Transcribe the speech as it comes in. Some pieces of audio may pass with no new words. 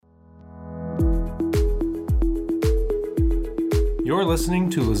You're listening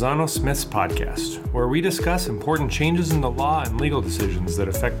to Lozano Smith's podcast, where we discuss important changes in the law and legal decisions that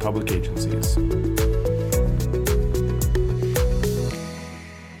affect public agencies.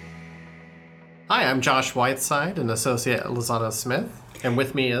 Hi, I'm Josh Whiteside, an associate at Lozano Smith, and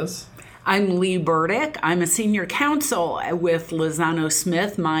with me is... I'm Lee Burdick. I'm a senior counsel with Lozano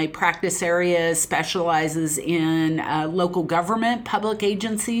Smith. My practice area specializes in local government, public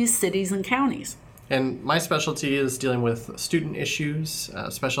agencies, cities, and counties. And my specialty is dealing with student issues,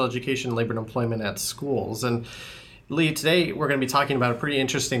 special education, labor and employment at schools. And Lee, today we're going to be talking about a pretty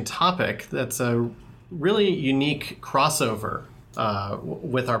interesting topic that's a really unique crossover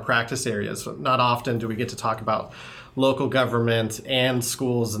with our practice areas. Not often do we get to talk about local government and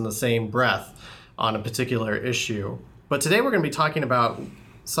schools in the same breath on a particular issue. But today we're going to be talking about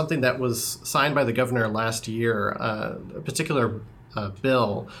something that was signed by the governor last year, a particular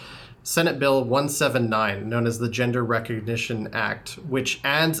bill, Senate Bill 179, known as the Gender Recognition Act, which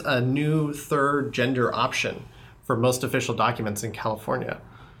adds a new third gender option for most official documents in California.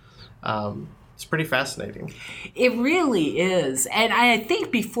 It's pretty fascinating. It really is. And I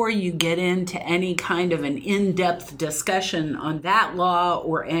think before you get into any kind of an in-depth discussion on that law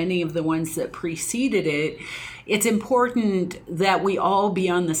or any of the ones that preceded it, it's important that we all be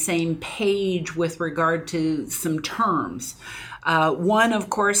on the same page with regard to some terms. One, of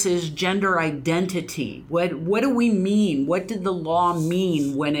course, is gender identity. What do we mean? What did the law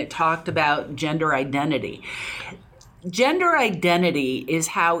mean when it talked about gender identity? Gender identity is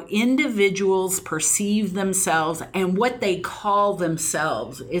how individuals perceive themselves and what they call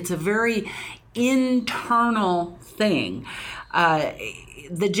themselves. It's a very internal thing.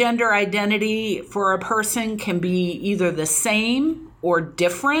 The gender identity for a person can be either the same or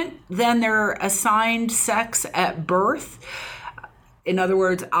different than their assigned sex at birth. In other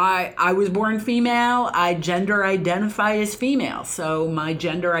words, I was born female, I gender identify as female, so my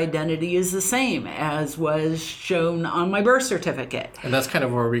gender identity is the same as was shown on my birth certificate. And that's kind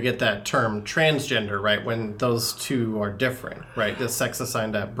of where we get that term transgender, right? When those two are different, right? The sex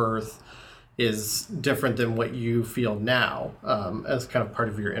assigned at birth is different than what you feel now as kind of part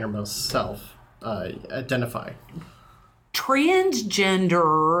of your innermost self identify.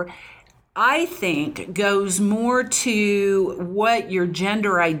 Transgender, I think, goes more to what your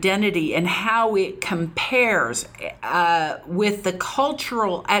gender identity and how it compares with the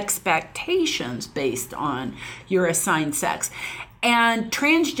cultural expectations based on your assigned sex. And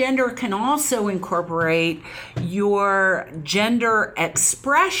transgender can also incorporate your gender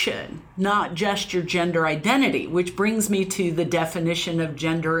expression, not just your gender identity, which brings me to the definition of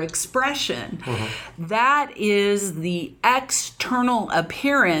gender expression. Mm-hmm. That is the external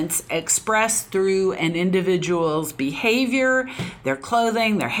appearance expressed through an individual's behavior, their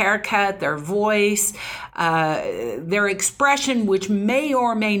clothing, their haircut, their voice, their expression, which may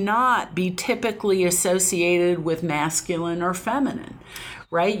or may not be typically associated with masculine or feminine.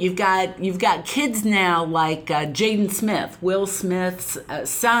 Right? You've got kids now like Jaden Smith, Will Smith's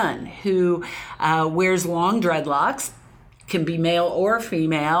son, who wears long dreadlocks, can be male or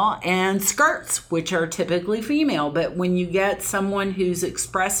female, and skirts, which are typically female. But when you get someone who's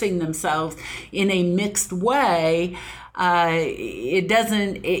expressing themselves in a mixed way, it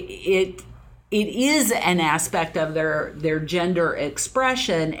is an aspect of their gender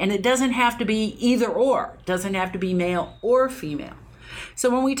expression, and it doesn't have to be either or. It doesn't have to be male or female. So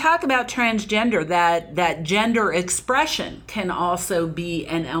when we talk about transgender, that gender expression can also be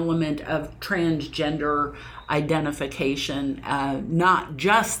an element of transgender identification, not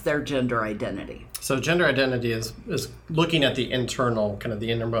just their gender identity. So gender identity is looking at the internal, kind of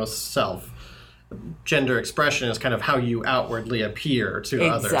the innermost self. Gender expression is kind of how you outwardly appear to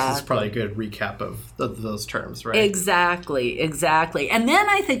others. This is probably a good recap of those terms, right? Exactly. And then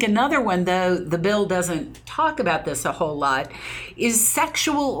I think another one, though the bill doesn't talk about this a whole lot, is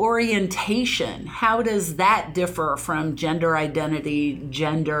sexual orientation. How does that differ from gender identity,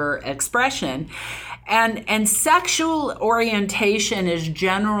 gender expression? And sexual orientation is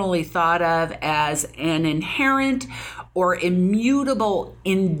generally thought of as an inherent or immutable,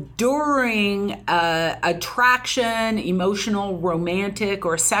 enduring attraction, emotional, romantic,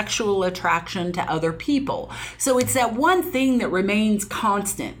 or sexual attraction to other people. So it's that one thing that remains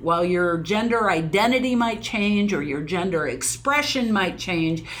constant. While your gender identity might change or your gender expression might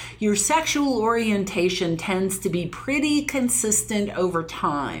change, your sexual orientation tends to be pretty consistent over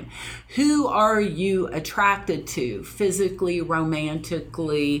time. Who are you attracted to, physically,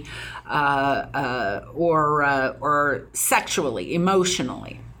 romantically, or sexually,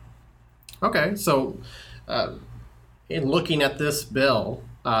 emotionally? Okay, so in looking at this bill,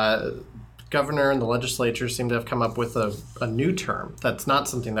 governor and the legislature seem to have come up with a new term that's not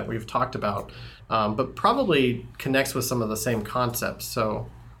something that we've talked about, but probably connects with some of the same concepts. So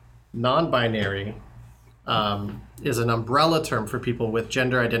non-binary is an umbrella term for people with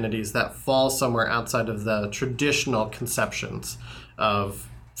gender identities that fall somewhere outside of the traditional conceptions of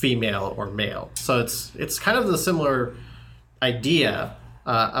female or male. So it's kind of the similar idea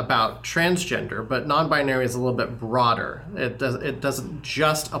about transgender, but non-binary is a little bit broader. It doesn't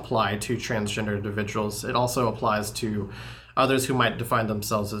just apply to transgender individuals. It also applies to others who might define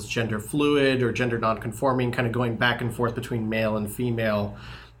themselves as gender fluid or gender non-conforming, kind of going back and forth between male and female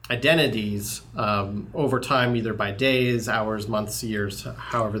identities over time, either by days, hours, months, years,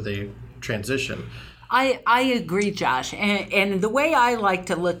 however they transition. I agree, Josh. And the way I like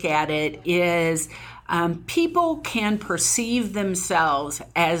to look at it is people can perceive themselves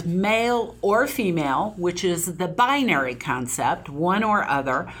as male or female, which is the binary concept, one or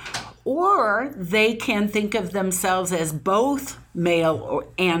other, or they can think of themselves as both male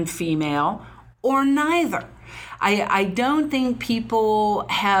and female, or neither. I don't think people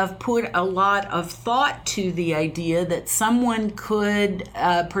have put a lot of thought to the idea that someone could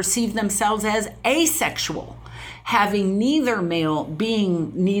perceive themselves as asexual, having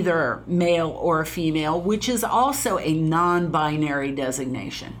being neither male or female, which is also a non-binary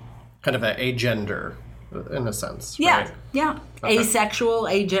designation. Kind of an agender, in a sense, yeah, right? Yeah. Okay. Asexual,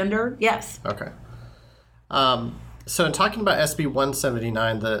 agender, yes. Okay. So in talking about SB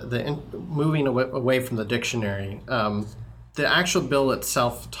 179, the moving away from the dictionary, the actual bill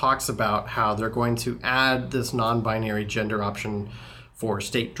itself talks about how they're going to add this non-binary gender option for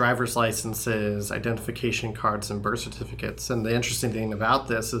state driver's licenses, identification cards, and birth certificates. And the interesting thing about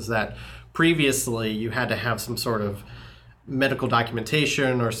this is that previously you had to have some sort of medical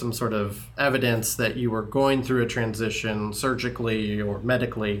documentation or some sort of evidence that you were going through a transition surgically or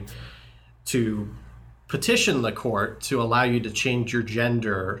medically to petition the court to allow you to change your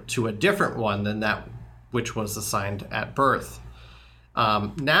gender to a different one than that which was assigned at birth.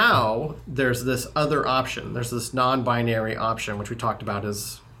 Now there's this other option. There's this non-binary option, which we talked about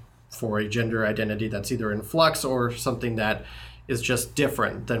is for a gender identity that's either in flux or something that is just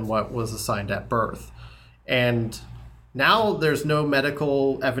different than what was assigned at birth. And now there's no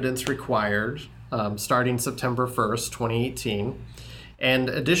medical evidence required starting September 1st, 2018. And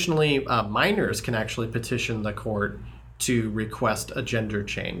additionally, minors can actually petition the court to request a gender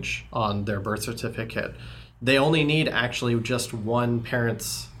change on their birth certificate. They only need actually just one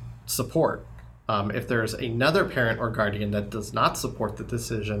parent's support. If there's another parent or guardian that does not support the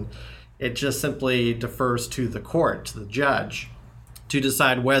decision, it just simply defers to the court, to the judge, to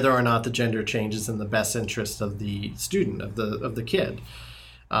decide whether or not the gender change is in the best interest of the student, of the kid.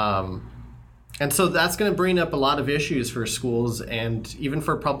 And so that's going to bring up a lot of issues for schools and even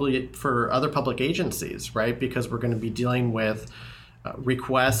for other public agencies, right? Because we're going to be dealing with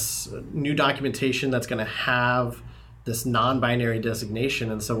requests, new documentation that's going to have this non-binary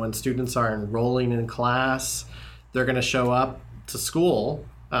designation. And so when students are enrolling in class, they're going to show up to school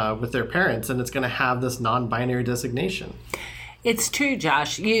with their parents, and it's going to have this non-binary designation. It's true,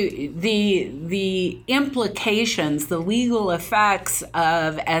 Josh. The implications, the legal effects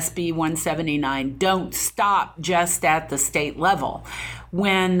of SB 179 don't stop just at the state level.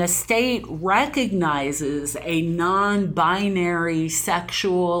 When the state recognizes a non-binary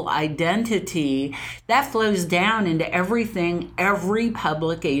sexual identity, that flows down into everything every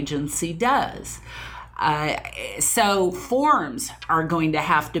public agency does. So forms are going to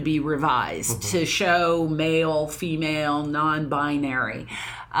have to be revised to show male, female, non-binary.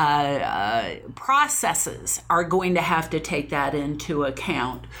 Processes are going to have to take that into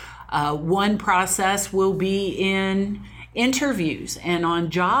account. One process will be in interviews and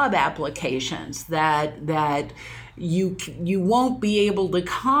on job applications that you won't be able to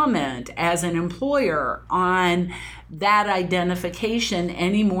comment as an employer on that identification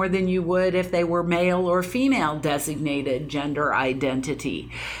any more than you would if they were male or female designated gender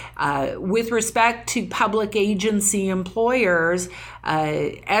identity. With respect to public agency employers,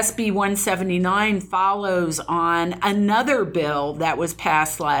 SB 179 follows on another bill that was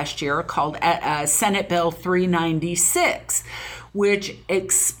passed last year called Senate Bill 396, which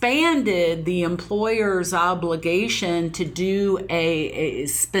expanded the employer's obligation to do a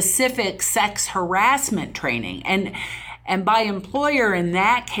specific sex harassment training. And by employer in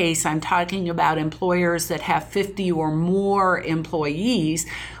that case, I'm talking about employers that have 50 or more employees,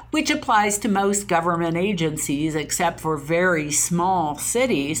 which applies to most government agencies except for very small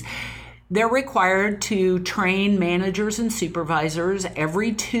cities. They're required to train managers and supervisors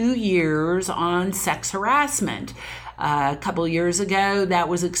every 2 years on sex harassment. A couple of years ago, that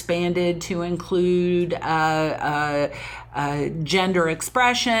was expanded to include gender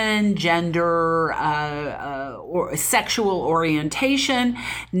expression, gender or sexual orientation.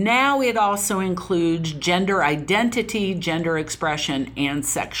 Now it also includes gender identity, gender expression, and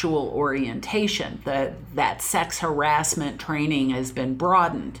sexual orientation. That sex harassment training has been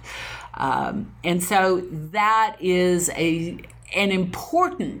broadened. And so that is an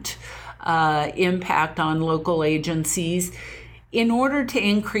important impact on local agencies in order to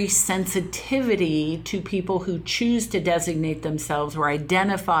increase sensitivity to people who choose to designate themselves or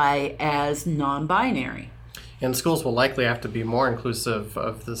identify as non-binary. And schools will likely have to be more inclusive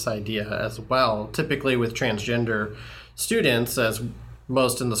of this idea as well. Typically with transgender students, as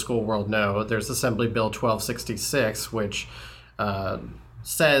most in the school world know, there's Assembly Bill 1266, which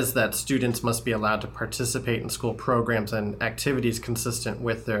says that students must be allowed to participate in school programs and activities consistent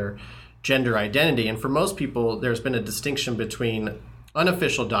with their gender identity. And for most people, there's been a distinction between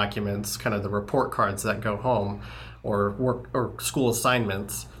unofficial documents, kind of the report cards that go home, or work or school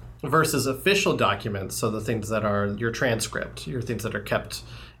assignments, versus official documents, so the things that are your transcript, your things that are kept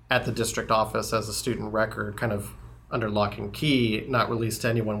at the district office as a student record, kind of under lock and key, not released to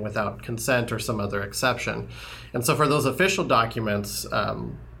anyone without consent or some other exception. And so for those official documents,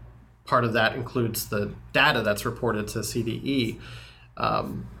 part of that includes the data that's reported to CDE.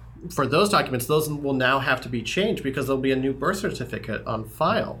 For those documents, those will now have to be changed because there'll be a new birth certificate on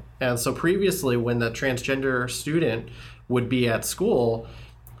file. And so previously, when the transgender student would be at school,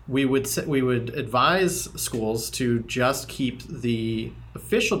 we would advise schools to just keep the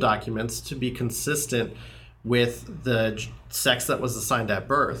official documents to be consistent with the sex that was assigned at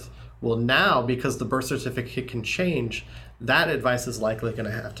birth. Well, now, because the birth certificate can change, that advice is likely going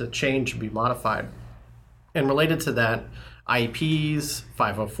to have to change and be modified. And related to that, IEPs,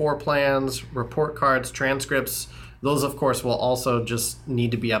 504 plans, report cards, transcripts, those, of course, will also just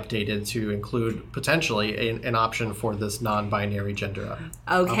need to be updated to include potentially an option for this non-binary gender.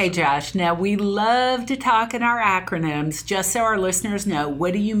 Okay, option. Josh. Now, we love to talk in our acronyms. Just so our listeners know,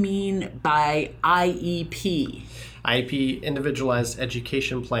 what do you mean by IEP? IEP, Individualized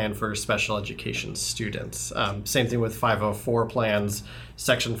Education Plan for Special Education Students. Same thing with 504 plans,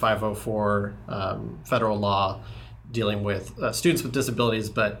 Section 504 federal law, dealing with students with disabilities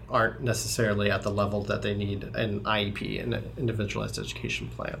but aren't necessarily at the level that they need an IEP, an individualized education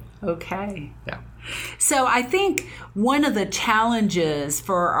plan. Okay. Yeah. So I think one of the challenges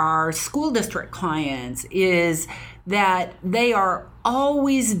for our school district clients is that they are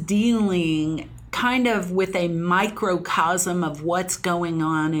always dealing kind of with a microcosm of what's going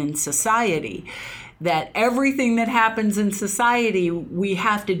on in society. That everything that happens in society we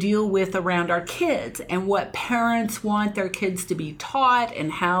have to deal with around our kids and what parents want their kids to be taught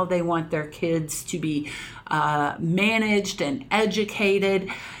and how they want their kids to be managed and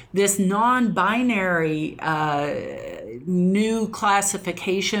educated. This non-binary new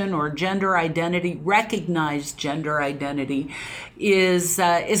classification or gender identity, recognized gender identity, is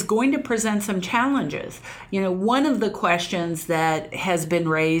going to present some challenges. You know, one of the questions that has been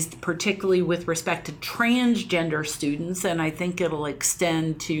raised, particularly with respect to transgender students, and I think it'll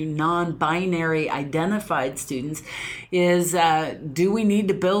extend to non-binary identified students, is do we need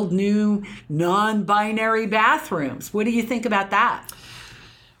to build new non-binary bathrooms? What do you think about that?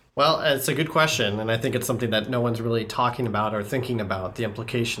 Well, it's a good question, and I think it's something that no one's really talking about or thinking about, the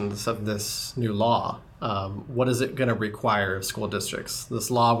implications of this new law. What is it going to require of school districts?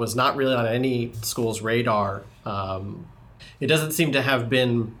 This law was not really on any school's radar. It doesn't seem to have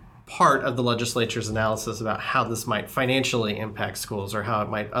been part of the legislature's analysis about how this might financially impact schools or how it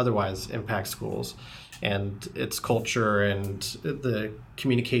might otherwise impact schools and its culture and the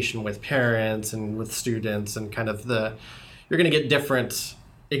communication with parents and with students and kind of you're going to get different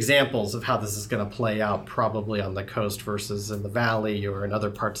examples of how this is going to play out probably on the coast versus in the valley or in other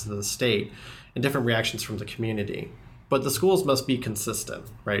parts of the state, and different reactions from the community. But the schools must be consistent,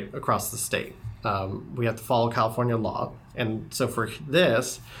 right, across the state. We have to follow California law. And so for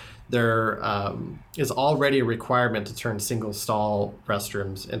this, there is already a requirement to turn single stall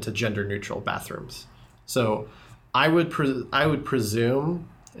restrooms into gender neutral bathrooms. So I would presume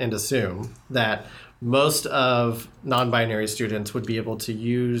and assume that most of non-binary students would be able to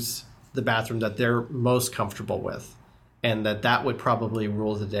use the bathroom that they're most comfortable with, and that would probably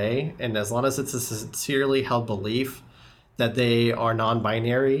rule the day. And as long as it's a sincerely held belief that they are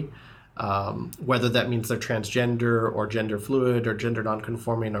non-binary, whether that means they're transgender or gender fluid or gender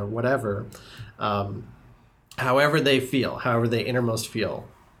non-conforming or whatever, however they feel, however they innermost feel,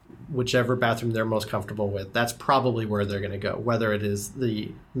 whichever bathroom they're most comfortable with, that's probably where they're going to go, whether it is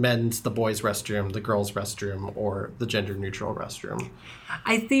the boys' restroom, the girls' restroom, or the gender-neutral restroom.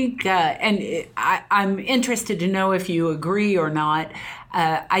 I think, I'm interested to know if you agree or not.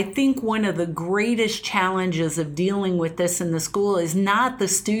 I think one of the greatest challenges of dealing with this in the school is not the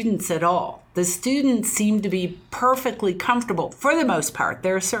students at all. The students seem to be perfectly comfortable, for the most part,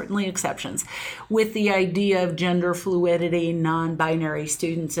 there are certainly exceptions, with the idea of gender fluidity, non-binary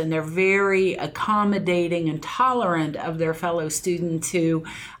students, and they're very accommodating and tolerant of their fellow students who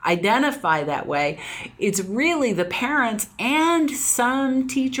identify that way. It's really the parents and some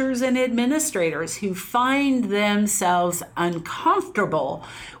teachers and administrators who find themselves uncomfortable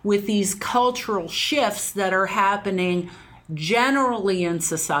with these cultural shifts that are happening generally in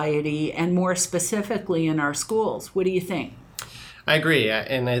society and more specifically in our schools. What do you think? I agree.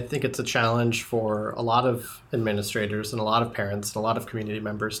 And I think it's a challenge for a lot of administrators and a lot of parents and a lot of community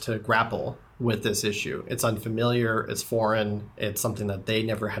members to grapple with this issue. It's unfamiliar, it's foreign, it's something that they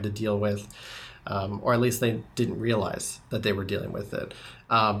never had to deal with, or at least they didn't realize that they were dealing with it.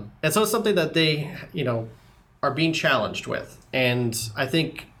 And so it's something that they, are being challenged with. And I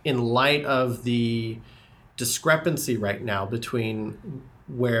think in light of the discrepancy right now between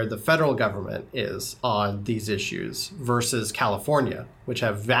where the federal government is on these issues versus California, which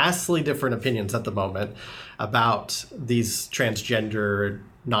have vastly different opinions at the moment about these transgender,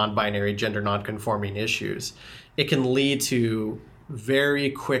 non-binary, gender non-conforming issues, it can lead to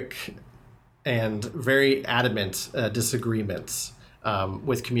very quick and very adamant disagreements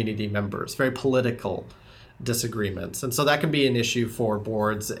with community members, very political disagreements. And so that can be an issue for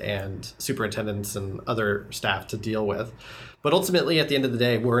boards and superintendents and other staff to deal with. But ultimately, at the end of the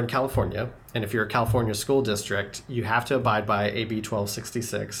day, we're in California. And if you're a California school district, you have to abide by AB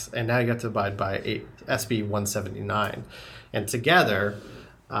 1266. And now you have to abide by SB 179. And together,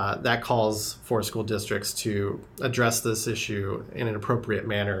 that calls for school districts to address this issue in an appropriate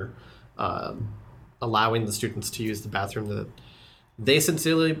manner, allowing the students to use the bathroom that they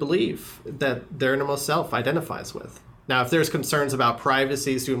sincerely believe that their innermost self identifies with. Now, if there's concerns about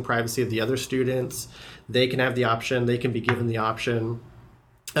privacy, student privacy of the other students, they can have the option, they can be given the option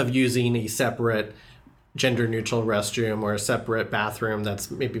of using a separate gender-neutral restroom or a separate bathroom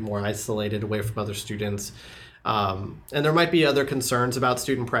that's maybe more isolated away from other students. And there might be other concerns about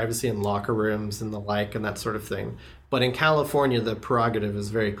student privacy in locker rooms and the like and that sort of thing. But in California, the prerogative is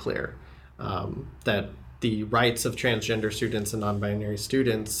very clear that the rights of transgender students and non-binary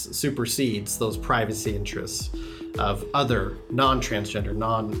students supersedes those privacy interests of other non-transgender,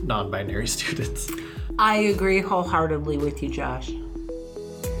 non-binary students. I agree wholeheartedly with you, Josh.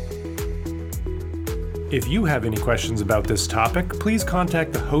 If you have any questions about this topic, please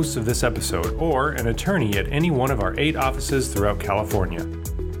contact the hosts of this episode or an attorney at any one of our 8 offices throughout California.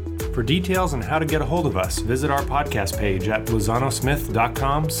 For details on how to get a hold of us, visit our podcast page at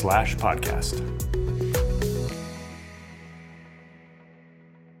lozanosmith.com/podcast.